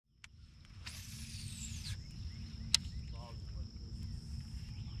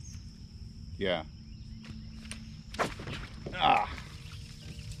Yeah. Ah.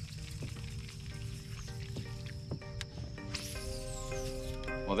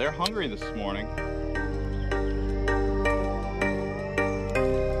 Well, they're hungry this morning.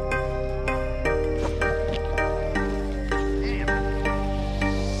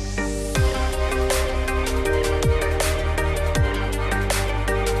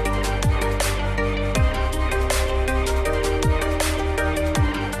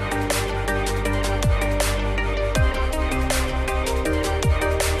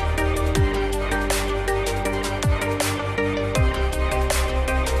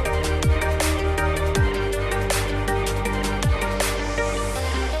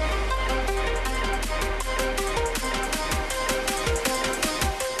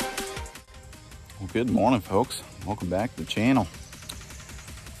 Good morning, folks. Welcome back to the channel.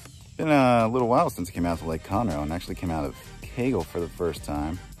 It's been a little while since I came out to Lake Conroe, and actually came out of Cagle for the first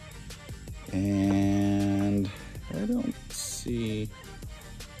time. And I don't see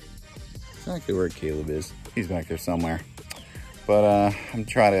exactly where Caleb is. He's back there somewhere. But I'm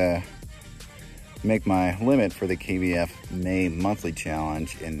trying to make my limit for the KBF May monthly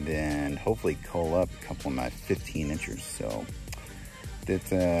challenge, and then hopefully cull up a couple of my 15 inchers. So it's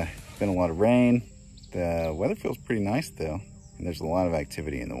been a lot of rain. The weather feels pretty nice though, and there's a lot of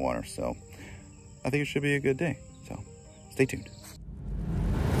activity in the water, so I think it should be a good day. So stay tuned.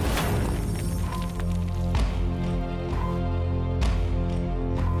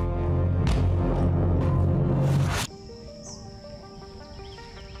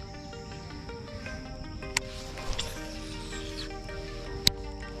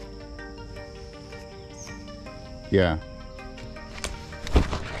 Yeah.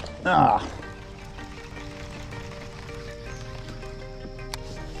 Ah.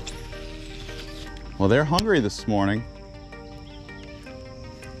 Well, they're hungry this morning.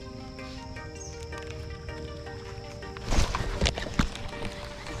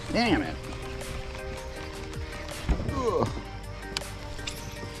 Damn it. Ugh.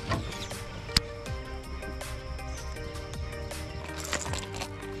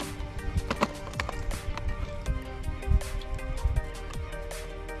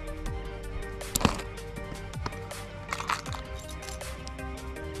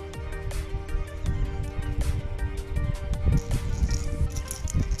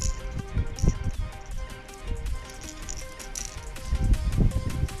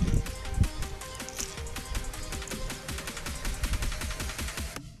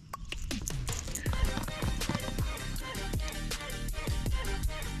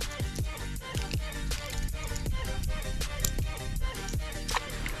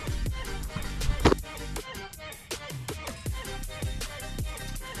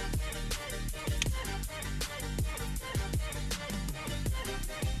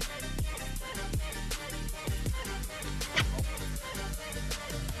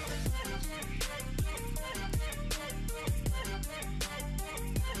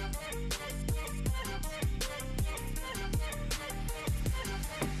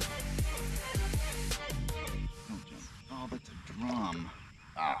 Drum.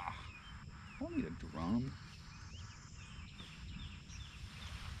 Ah, I don't need a drum.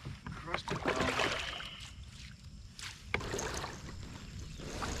 Crushed it though.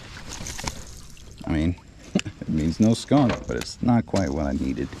 I mean, it means no skunk, but it's not quite what I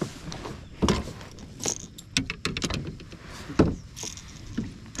needed.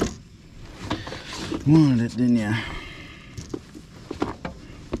 You wanted it, didn't you?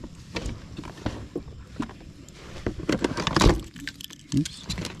 Oops.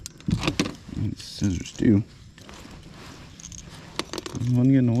 Scissors too.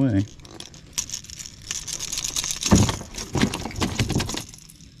 One getting away.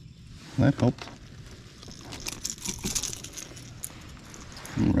 That helped.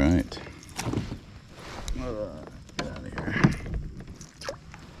 All right. Get out of here.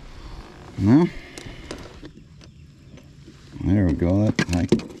 Well, there we go. I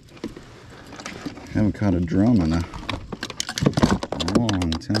haven't caught a drum in a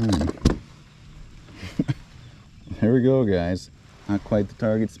long time. There we go, guys. Not quite the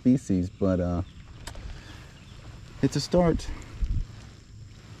target species, but it's a start.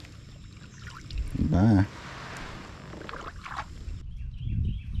 Bye.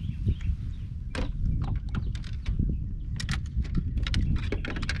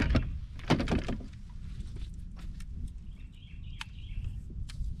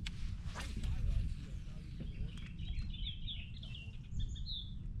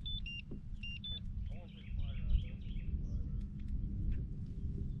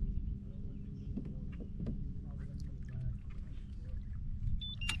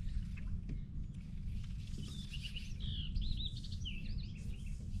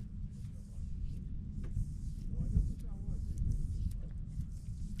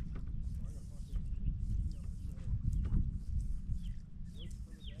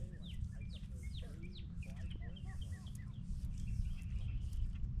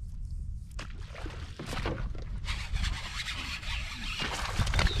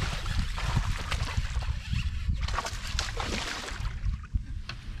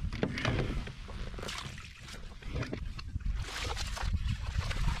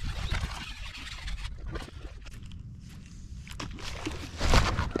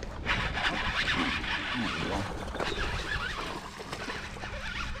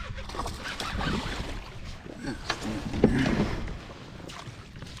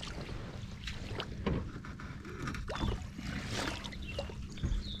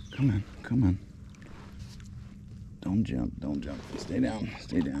 Come on, come on. Don't jump, don't jump. Stay down,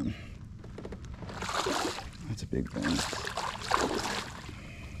 stay down. That's a big thing.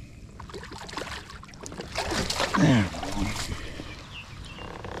 There we go.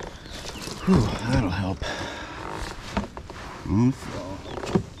 Whew, that'll help. On flow.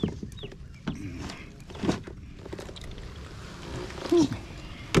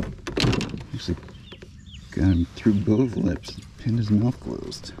 Actually got him through both lips, pinned his mouth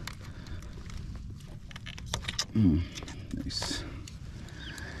closed. Nice.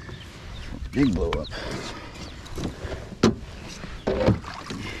 Big blow up.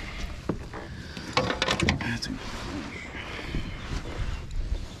 That's a good fish.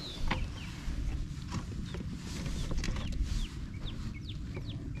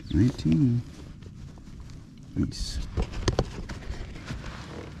 $19. Nice.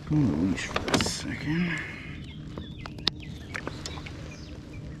 Go on the leash for a second.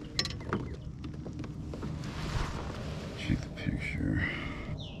 Check the picture.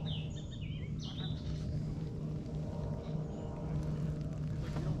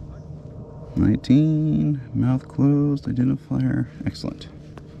 $19, mouth closed, identifier, excellent.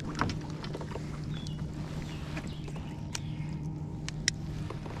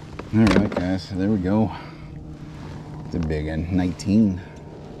 All right, guys, so there we go. It's a big one, 19.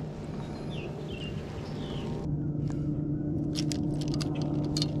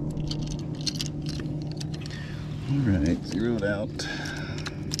 All right, zeroed out.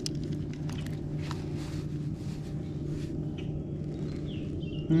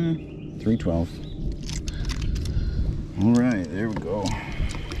 $3.12. All right, there we go.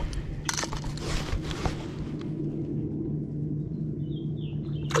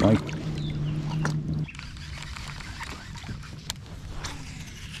 Bye.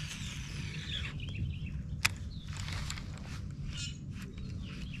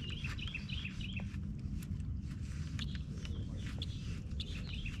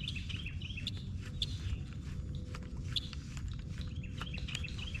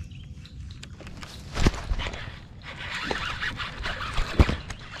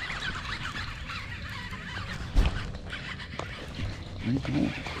 Oh.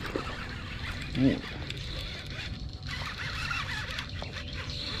 Damn.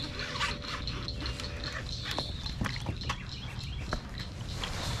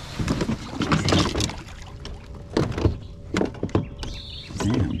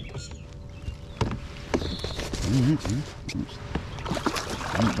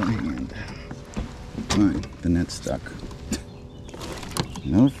 Hand. Fine, the net's stuck.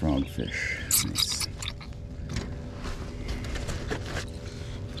 No frogfish. Nice.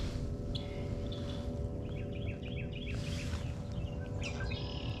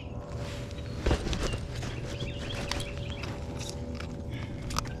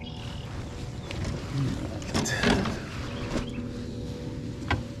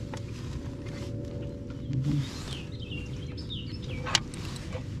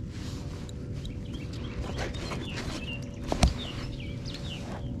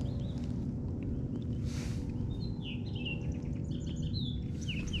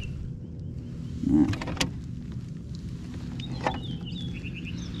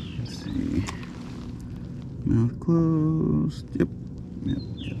 Let's see. Mouth closed. Yep.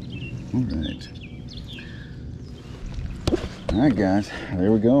 All right. All right, guys.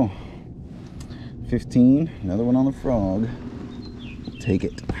 There we go. 15. Another one on the frog. We'll take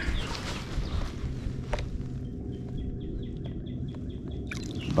it.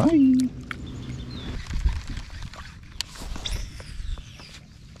 Bye.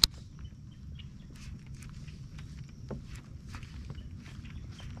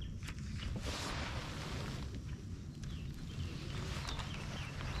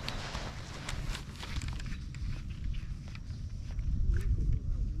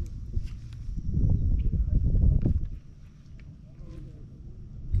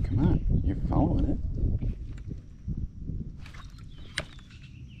 Come on, you're following it.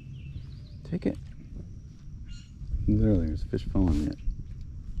 Take it. Literally, there's a fish following it.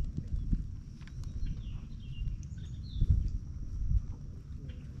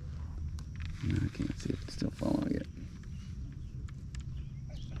 No, I can't see if it's still following it.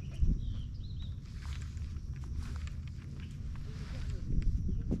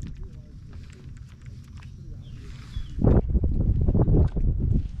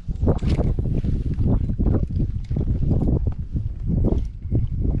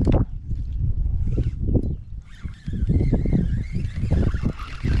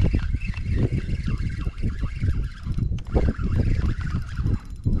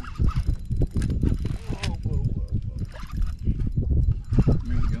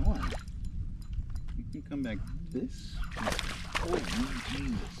 going? You can come back this. Oh,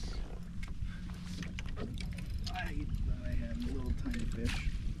 Jesus. I thought I had a little tiny fish.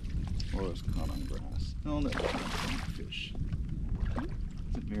 Or it was caught on grass. Oh, that's not a tiny fish.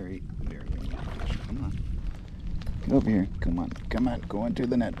 It's a very, very young fish. Come on. Get over here. Come on. Come on. Go into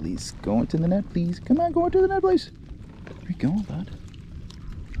the net, please. Go into the net, please. Come on. Go into the net, please. Where you going, bud?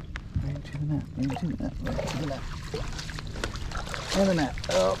 Right into the net. Right into the net. Right into the net. In the net.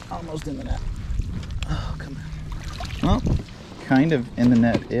 Oh, almost in the net. Oh, come on. Well, kind of in the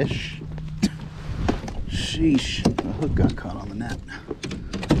net-ish. Sheesh. The hook got caught on the net.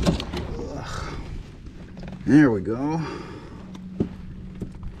 Ugh. There we go.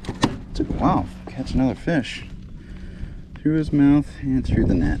 Took a while to catch another fish. Through his mouth and through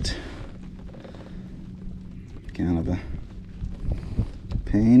the net. Kind of a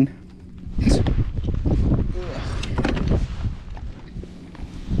pain.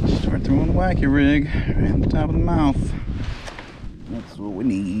 Start throwing the wacky rig right in the top of the mouth. That's what we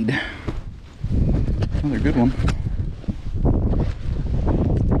need. Another good one.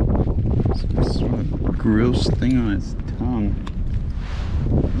 Some sort of gross thing on its tongue.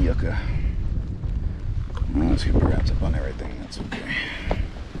 Yucca. Oh, it's gonna be wrapped up on everything. That's okay.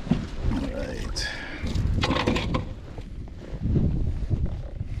 Alright.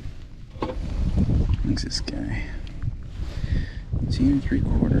 What's this guy? 18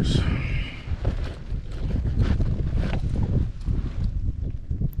 3/4.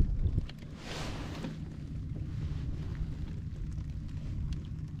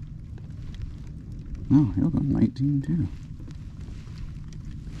 Oh, he'll go 19 too.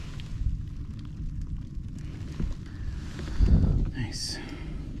 Nice.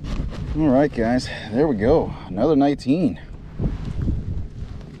 All right, guys, there we go. Another 19.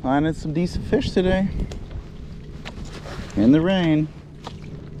 Finding some decent fish today. In the rain.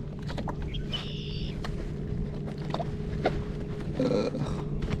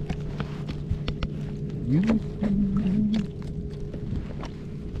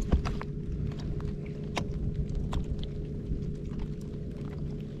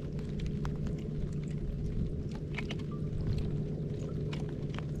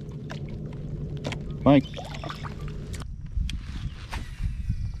 Bye.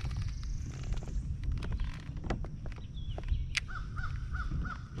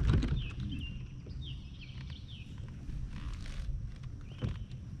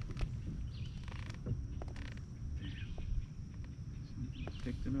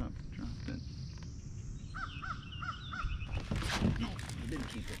 Picked it up, dropped it. No, I didn't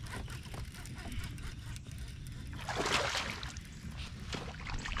keep it.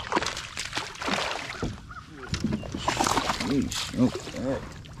 Sheesh, okay.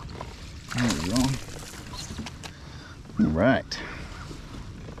 There we go. All right.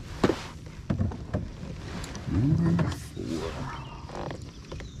 Number 4.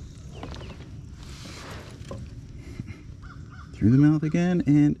 Through the mouth again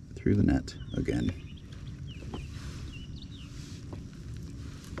and through the net again.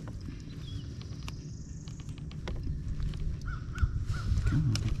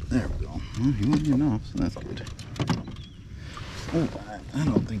 Come on. There we go. Well, he wasn't enough, so that's good. Oh, I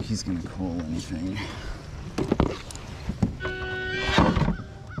don't think he's gonna call anything.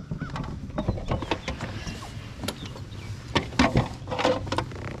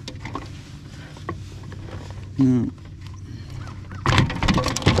 No.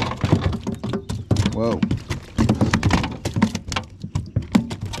 Whoa.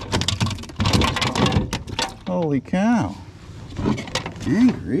 Holy cow.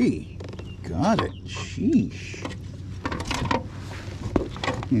 Angry. Got it. Sheesh.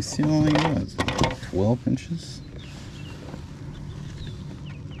 You see all he was? 12 inches?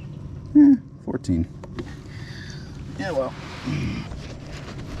 14. Yeah, well.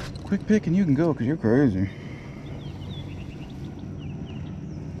 Quick pick and you can go because you're crazy.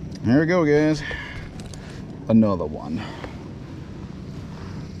 There we go, guys. Another one.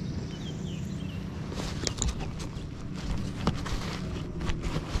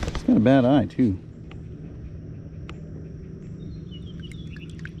 It's got a bad eye, too.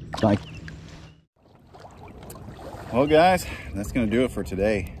 Bye. Well, guys, that's going to do it for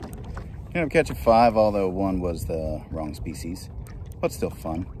today. Ended up catching 5, although one was the wrong species, but still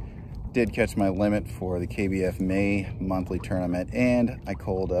fun. Did catch my limit for the KBF May monthly tournament, and I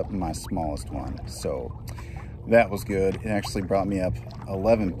culled up my smallest one, so that was good. It actually brought me up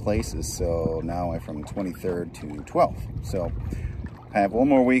 11 places, so now I went from 23rd to 12th. So I have one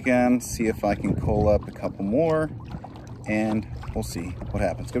more weekend, see if I can cull up a couple more, and we'll see what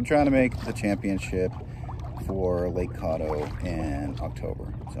happens. I'm trying to make the championship for Lake Conroe in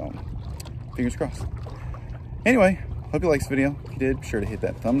October. So fingers crossed. Anyway, hope you liked this video. If you did, be sure to hit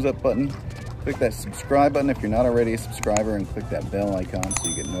that thumbs up button. Click that subscribe button if you're not already a subscriber, and click that bell icon so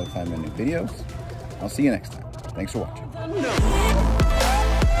you get notified when new videos. I'll see you next time. Thanks for watching.